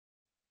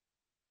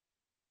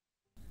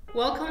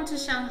Welcome to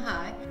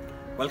Shanghai.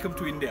 Welcome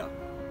to India.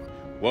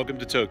 Welcome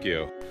to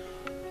Tokyo.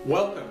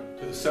 Welcome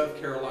to the South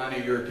Carolina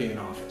European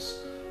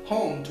Office,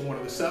 home to one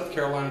of the South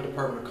Carolina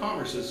Department of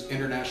Commerce's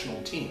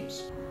international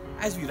teams.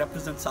 As we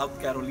represent South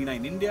Carolina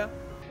in India,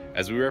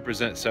 As we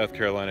represent South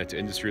Carolina to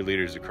industry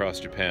leaders across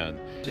Japan,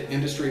 To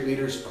industry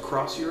leaders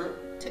across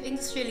Europe, To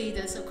industry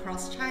leaders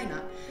across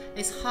China,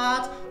 it's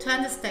hard to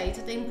understate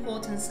the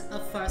importance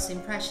of first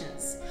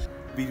impressions.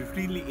 we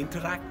routinely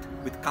interact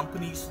with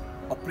companies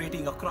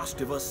operating across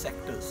diverse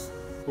sectors.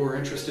 who are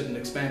interested in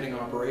expanding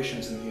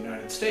operations in the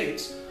United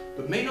States,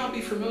 but may not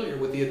be familiar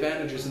with the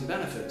advantages and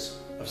benefits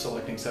of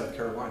selecting South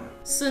Carolina.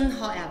 Soon,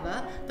 however,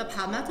 the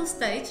Palmetto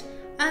State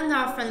and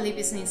our friendly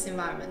business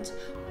environment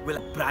Will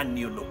have a brand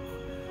new look,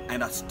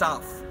 and our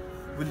staff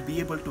will be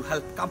able to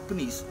help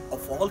companies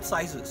of all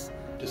sizes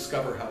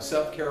Discover how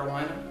South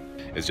Carolina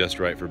is just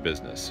right for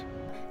business.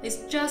 is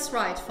just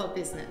right for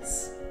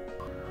business.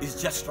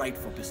 is just right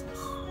for business.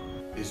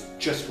 is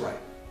just right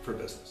for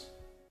business.